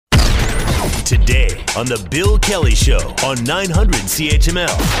Today on The Bill Kelly Show on 900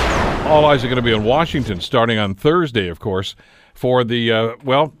 CHML. All eyes are going to be on Washington starting on Thursday, of course, for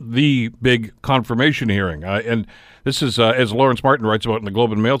the big confirmation hearing. And this is, as Lawrence Martin writes about in the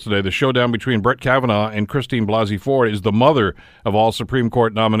Globe and Mail today, the showdown between Brett Kavanaugh and Christine Blasey Ford is the mother of all Supreme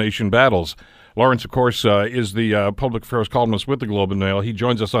Court nomination battles. Lawrence, of course, is the public affairs columnist with the Globe and Mail. He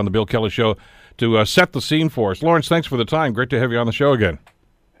joins us on the Bill Kelly Show to set the scene for us. Lawrence, thanks for the time. Great to have you on the show again.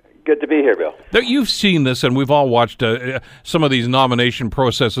 Good to be here, Bill. Now, you've seen this, and we've all watched some of these nomination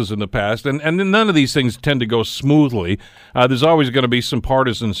processes in the past, and none of these things tend to go smoothly. There's always going to be some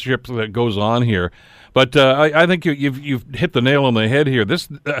partisanship that goes on here. But I think you've hit the nail on the head here. This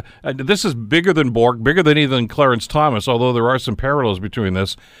is bigger than Bork, bigger than even Clarence Thomas, although there are some parallels between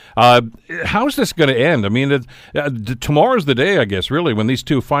this. How's this going to end? I mean, tomorrow's the day, I guess, really, when these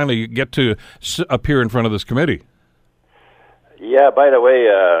two finally get to appear in front of this committee. Yeah, by the way,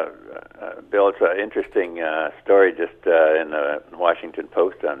 Bill, it's an interesting story just in the Washington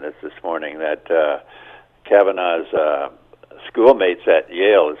Post on this morning that Kavanaugh's schoolmates at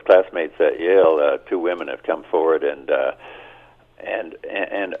Yale, his classmates at Yale, two women have come forward and are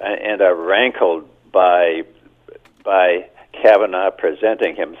rankled by Kavanaugh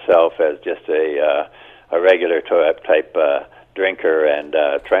presenting himself as just a regular type drinker and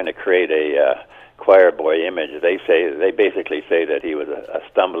trying to create a choir boy image. They basically say that he was a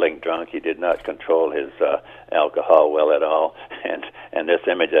stumbling drunk. He did not control his alcohol well at all, and this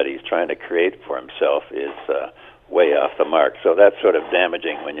image that he's trying to create for himself is way off the mark. So that's sort of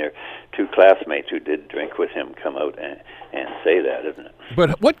damaging when your two classmates who did drink with him come out and say that, isn't it?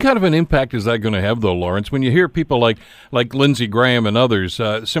 But what kind of an impact is that going to have, though, Lawrence, when you hear people like Lindsey Graham and others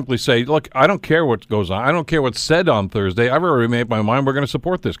simply say, look, I don't care what goes on. I don't care what's said on Thursday. I've already made my mind. We're going to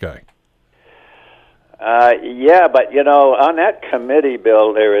support this guy. Yeah, but, on that committee,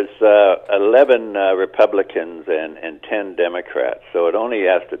 Bill, there is 11 Republicans and 10 Democrats, so it only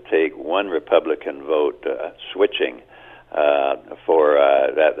has to take one Republican vote switching for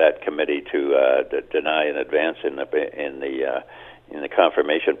that committee to deny an advance in the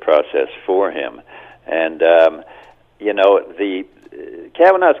confirmation process for him. And, the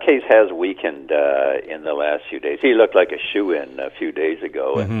Kavanaugh's case has weakened in the last few days. He looked like a shoo-in a few days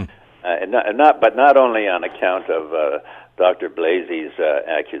ago, mm-hmm. And not only on account of Dr. Blasey's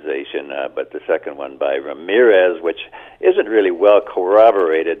accusation, but the second one by Ramirez, which isn't really well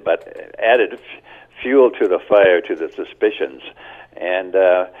corroborated, but added fuel to the fire to the suspicions. And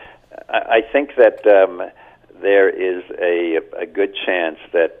I think that there is a good chance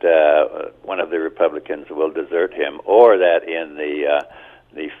that one of the Republicans will desert him, or that in the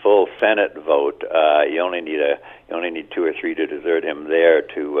full Senate vote, you only need two or three to desert him there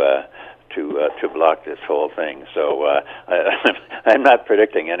to block this whole thing. So I'm not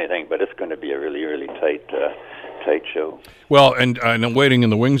predicting anything, but it's going to be a really, really tight show. Well, and waiting in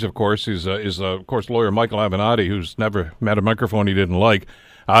the wings, of course, is of course lawyer Michael Avenatti, who's never met a microphone he didn't like.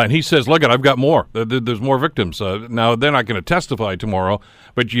 And he says, look, I've got more. There's more victims. Now, they're not going to testify tomorrow,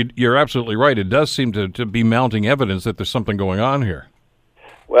 but you're absolutely right. It does seem to be mounting evidence that there's something going on here.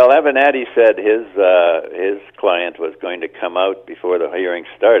 Well, Avenatti said his client was going to come out before the hearing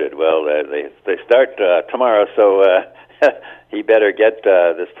started. Well, they start tomorrow, so he better get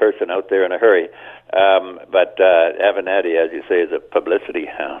this person out there in a hurry. But Avenatti, as you say, is a publicity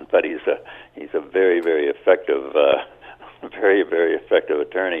hound, but he's a very, very effective, very, very effective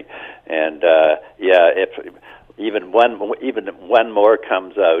attorney. And if even one more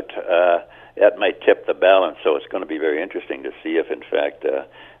comes out, that might tip the balance. So it's going to be very interesting to see if, in fact,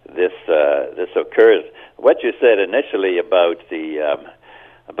 this occurs. What you said initially about the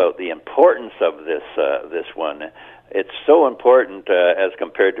importance of this one, it's so important as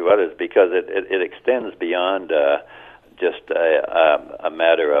compared to others because it extends beyond just a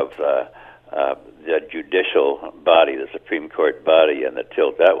matter of the judicial body, the Supreme Court body, and the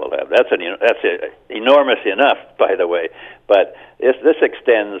tilt that will have. That's enormous enough, by the way. But this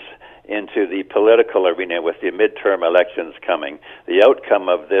extends into the political arena with the midterm elections coming. The outcome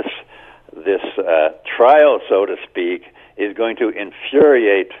of this trial, so to speak, is going to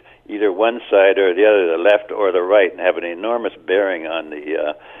infuriate either one side or the other, the left or the right, and have an enormous bearing on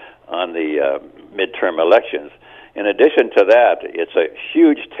the midterm elections. In addition to that, it's a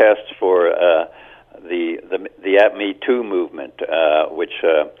huge test for the Me Too movement, which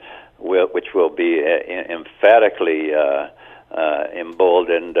will be emphatically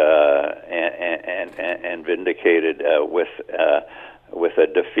emboldened and vindicated with a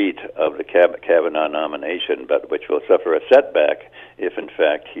defeat of the Kavanaugh nomination, but which will suffer a setback if, in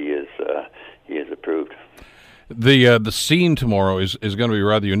fact, he is approved. The scene tomorrow is going to be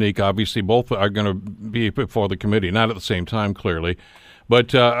rather unique. Obviously, both are going to be before the committee, not at the same time, clearly.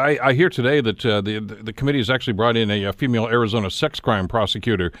 But I hear today that the committee has actually brought in a female Arizona sex crime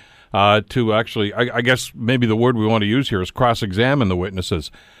prosecutor to actually, I guess maybe the word we want to use here is cross-examine the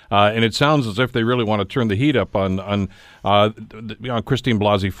witnesses. And it sounds as if they really want to turn the heat up on Christine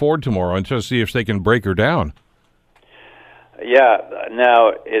Blasey Ford tomorrow and to see if they can break her down. Yeah,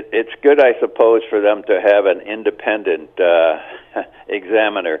 now it's good, I suppose, for them to have an independent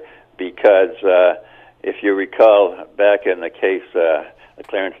examiner because if you recall back in the case, the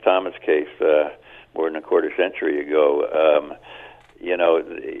Clarence Thomas case more than a quarter century ago,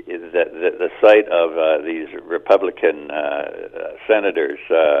 the sight of these Republican senators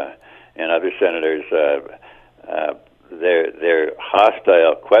and other senators, their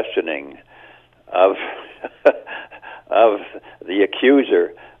hostile questioning of of the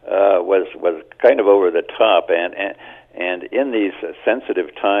accuser was kind of over the top, and in these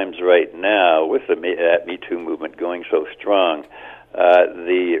sensitive times right now, with the Me Too movement going so strong,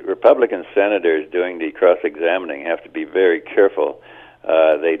 the Republican senators doing the cross-examining have to be very careful.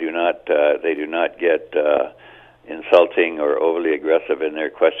 They do not get insulting or overly aggressive in their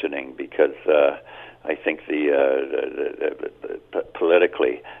questioning because I think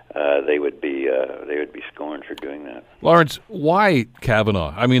politically they would be scorned for doing that. Lawrence, why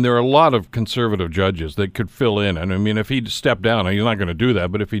Kavanaugh? I mean, there are a lot of conservative judges that could fill in, and I mean, if he stepped down, he's not going to do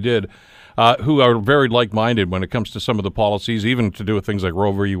that, but if he did, who are very like-minded when it comes to some of the policies, even to do with things like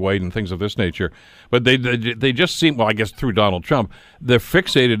Roe v. Wade and things of this nature. But they just seem, well, I guess through Donald Trump, they're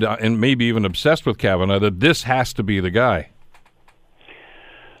fixated and maybe even obsessed with Kavanaugh that this has to be the guy.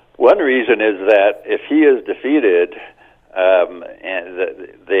 One reason is that if he is defeated, and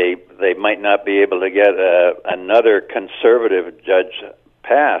they might not be able to get another conservative judge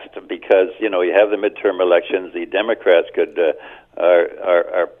passed because you have the midterm elections. The Democrats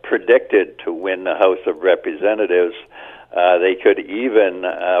are predicted to win the House of Representatives. They could even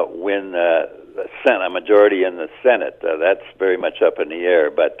win a majority in the Senate. That's very much up in the air.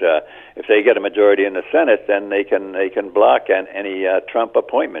 But if they get a majority in the Senate, then they can block any Trump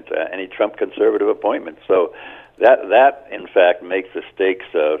appointment, any Trump conservative appointment. So that in fact makes the stakes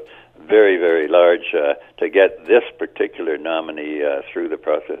very, very large to get this particular nominee through the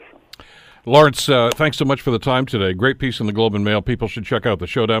process. Lawrence, thanks so much for the time today. Great piece in the Globe and Mail. People should check out the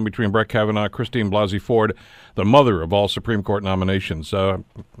showdown between Brett Kavanaugh, Christine Blasey Ford, the mother of all Supreme Court nominations.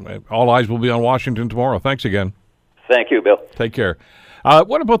 All eyes will be on Washington tomorrow. Thanks again. Thank you, Bill. Take care.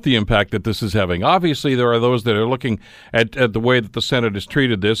 What about the impact that this is having? Obviously, there are those that are looking at the way that the Senate has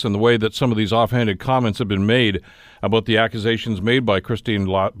treated this and the way that some of these offhanded comments have been made about the accusations made by Christine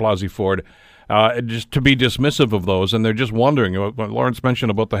Blasey Ford. Just to be dismissive of those, and they're just wondering, what Lawrence mentioned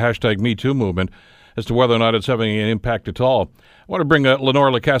about the hashtag #MeToo movement, as to whether or not it's having an impact at all. I want to bring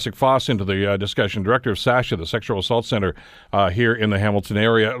Lenore Lukasik-Foss into the discussion, director of SASHA, the Sexual Assault Center here in the Hamilton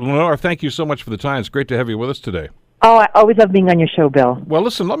area. Lenore, thank you so much for the time. It's great to have you with us today. Oh, I always love being on your show, Bill. Well,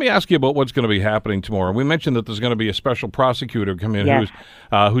 listen, let me ask you about what's going to be happening tomorrow. We mentioned that there's going to be a special prosecutor come in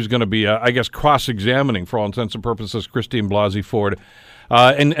who's going to be, I guess, cross-examining, for all intents and purposes, Christine Blasey Ford.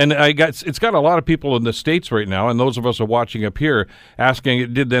 And it's got a lot of people in the States right now, and those of us who are watching up here,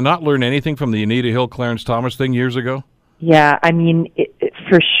 asking, did they not learn anything from the Anita Hill, Clarence Thomas thing years ago? Yeah, I mean,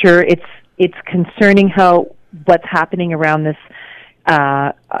 for sure, it's concerning what's happening around this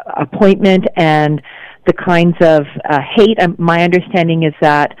appointment and the kinds of hate. My understanding is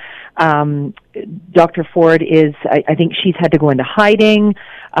that Dr. Ford is, I think she's had to go into hiding.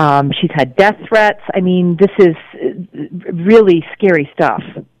 She's had death threats. I mean, this is really scary stuff.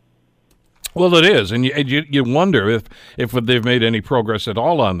 Well, it is, and you wonder if they've made any progress at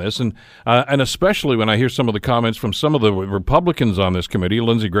all on this, and especially when I hear some of the comments from some of the Republicans on this committee.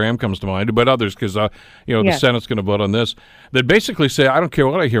 Lindsey Graham comes to mind, but others, because the Senate's going to vote on this, that basically say, I don't care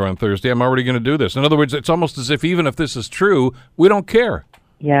what I hear on Thursday, I'm already going to do this. In other words, it's almost as if even if this is true, we don't care.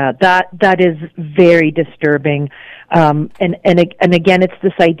 Yeah, that is very disturbing, and again, it's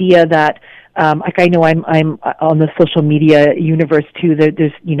this idea that, like I know I'm on the social media universe too.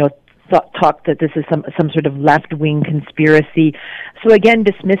 There's talk that this is some sort of left-wing conspiracy. So again,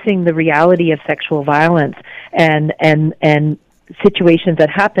 dismissing the reality of sexual violence and situations that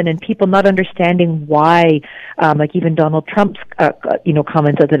happen, and people not understanding why, like even Donald Trump's,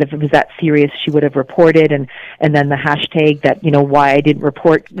 commented that if it was that serious, she would have reported, and then the hashtag that, why I didn't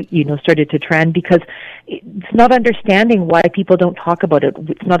report, started to trend, because it's not understanding why people don't talk about it.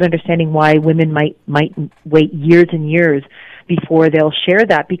 It's not understanding why women might wait years and years before they'll share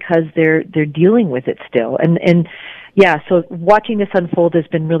that, because they're dealing with it still. And Yeah, so watching this unfold has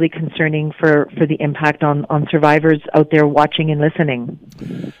been really concerning for the impact on survivors out there watching and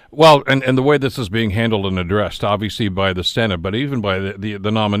listening. Well, and the way this is being handled and addressed, obviously by the Senate, but even by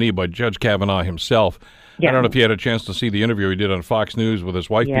the nominee, by Judge Kavanaugh himself. Yeah. I don't know if you had a chance to see the interview he did on Fox News with his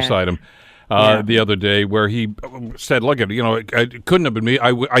wife beside him the other day, where he said, look, it couldn't have been me.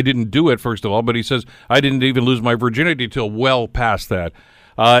 I didn't do it, first of all, but he says, I didn't even lose my virginity till well past that.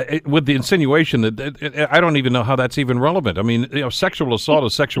 With the insinuation that I don't even know how that's even relevant. I mean, sexual assault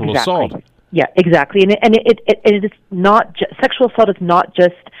is sexual assault. Yeah, exactly. And it is not sexual assault is not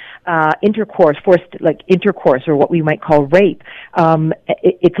just intercourse, forced intercourse, or what we might call rape.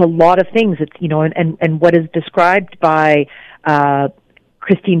 It's a lot of things. It's and what is described by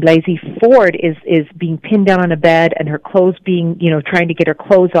Christine Blasey Ford is being pinned down on a bed and her clothes being trying to get her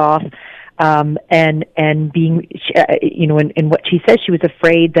clothes off. And being, in what she says, she was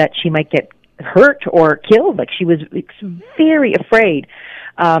afraid that she might get hurt or killed. Like, she was very afraid.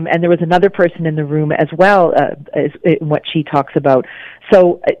 And there was another person in the room as well, as in what she talks about.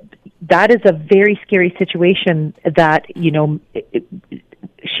 So that is a very scary situation that,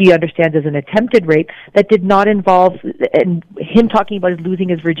 she understands as an attempted rape that did not involve, and him talking about losing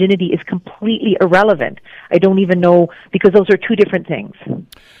his virginity is completely irrelevant. I don't even know, because those are two different things.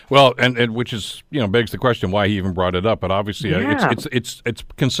 Well, and which is, begs the question why he even brought it up, but obviously it's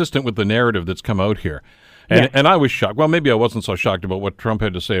consistent with the narrative that's come out here. And I was shocked. Well, maybe I wasn't so shocked about what Trump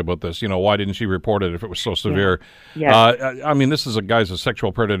had to say about this. Why didn't she report it if it was so severe? Yeah. I mean, this is a guy's a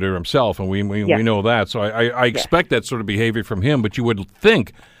sexual predator himself, and we know that. So I expect that sort of behavior from him. But you would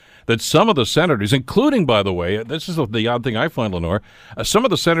think that some of the senators, including, by the way, this is the odd thing I find, Lenore, some of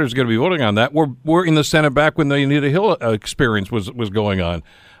the senators going to be voting on that were in the Senate back when the Anita Hill experience was going on.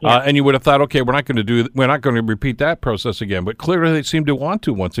 Yeah. And you would have thought, okay, we're not going to repeat that process again. But clearly they seem to want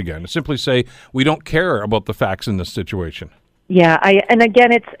to once again. Simply say, we don't care about the facts in this situation. Yeah, and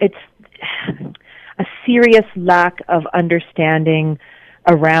again, it's a serious lack of understanding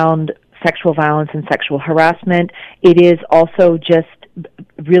around sexual violence and sexual harassment. It is also just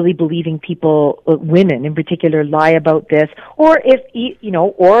really believing people, women in particular, lie about this. Or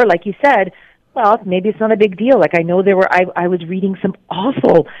or like you said, well, maybe it's not a big deal. Like, I know I was reading some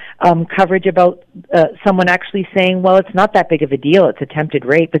awful coverage about someone actually saying, well, it's not that big of a deal. It's attempted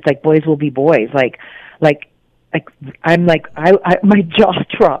rape. It's like boys will be boys. My jaw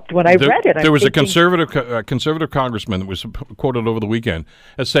dropped when I read it. There was a conservative congressman that was quoted over the weekend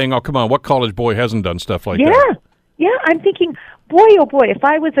as saying, oh, come on, what college boy hasn't done stuff like that? Yeah, I'm thinking, boy, oh boy, if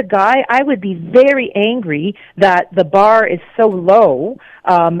I was a guy, I would be very angry that the bar is so low,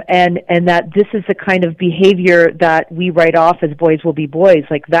 and that this is the kind of behavior that we write off as boys will be boys.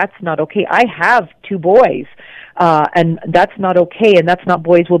 Like, that's not okay. I have two boys, and that's not okay, and that's not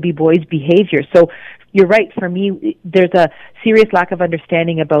boys will be boys behavior. So you're right. For me, there's a serious lack of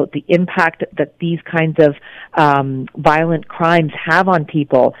understanding about the impact that these kinds of violent crimes have on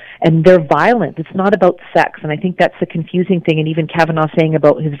people, and they're violent. It's not about sex, and I think that's the confusing thing. And even Kavanaugh saying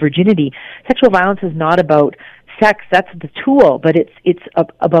about his virginity, sexual violence is not about sex. That's the tool, but it's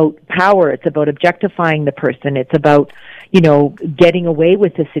about power. It's about objectifying the person. It's about getting away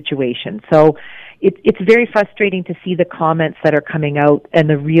with the situation. So it's very frustrating to see the comments that are coming out and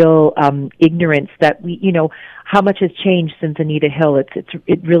the real ignorance that how much has changed since Anita Hill.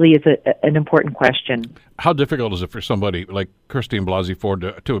 It really is an important question. How difficult is it for somebody like Christine Blasey Ford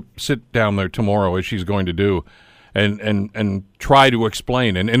to sit down there tomorrow, as she's going to do, and try to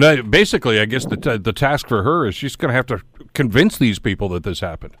explain? And basically, I guess the task for her is she's going to have to convince these people that this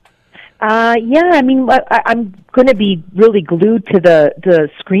happened. I mean, I'm going to be really glued to the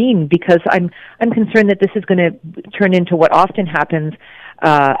screen, because I'm concerned that this is going to turn into what often happens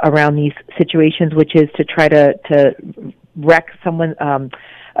around these situations, which is to try to wreck someone,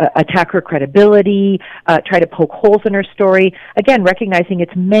 attack her credibility, try to poke holes in her story. Again, recognizing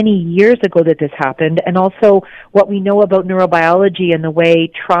it's many years ago that this happened, and also what we know about neurobiology and the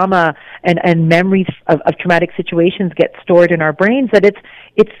way trauma and memories of traumatic situations get stored in our brains, that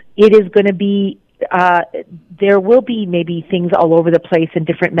it is going to be there will be maybe things all over the place and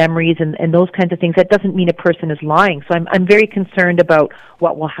different memories and those kinds of things. That doesn't mean a person is lying. So I'm very concerned about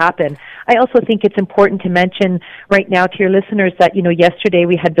what will happen. I also think it's important to mention right now to your listeners that, yesterday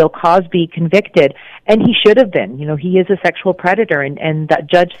we had Bill Cosby convicted, and he should have been. He is a sexual predator, and that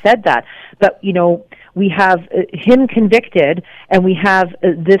judge said that. But, we have him convicted, and we have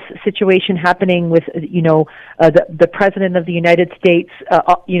this situation happening with, the President of the United States,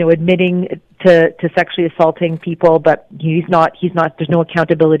 admitting to sexually assaulting people, but he's not, there's no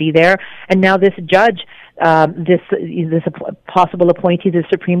accountability there. And now this judge, this possible appointee to the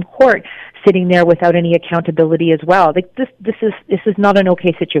Supreme Court, sitting there without any accountability as well. Like this is not an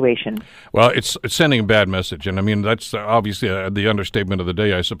okay situation. Well, it's sending a bad message, and I mean that's obviously the understatement of the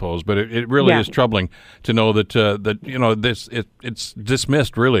day, I suppose. But it really is troubling to know that it's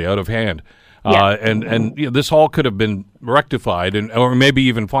dismissed really out of hand. And this all could have been rectified or maybe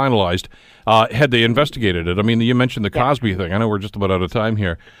even finalized had they investigated it. I mean, you mentioned the Cosby thing. I know we're just about out of time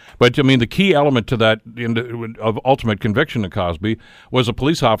here. But, I mean, the key element to that of ultimate conviction of Cosby was a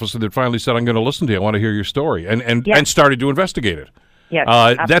police officer that finally said, I'm going to listen to you. I want to hear your story, and started to investigate it. Yes,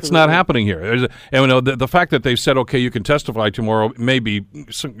 that's not happening here. The fact that they've said, okay, you can testify tomorrow may be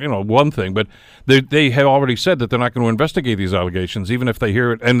one thing, but they have already said that they're not going to investigate these allegations, even if they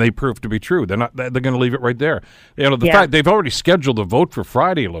hear it and they prove to be true. They're going to leave it right there. Fact they've already scheduled a vote for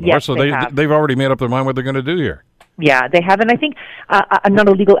Friday, Lenore, so they've already made up their mind what they're going to do here. Yeah, they have. And I think I'm not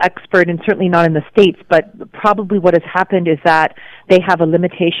a legal expert and certainly not in the States, but probably what has happened is that they have a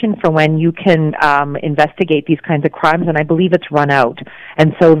limitation for when you can investigate these kinds of crimes, and I believe it's run out.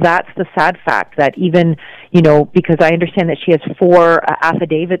 And so that's the sad fact that even, because I understand that she has 4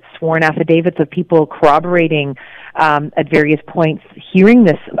 sworn affidavits of people corroborating at various points, hearing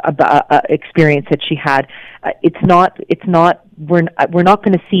this experience that she had. We're not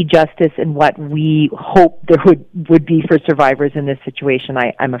going to see justice in what we hope there would be for survivors in this situation,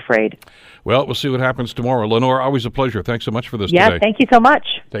 I'm afraid. Well, we'll see what happens tomorrow. Lenore, always a pleasure. Thanks so much for this today. Yeah, thank you so much.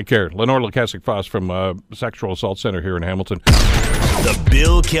 Take care. Lenore Lukaszuk-Foss from Sexual Assault Center here in Hamilton. The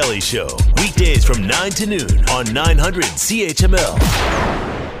Bill Kelly Show, weekdays from 9 to noon on 900 CHML.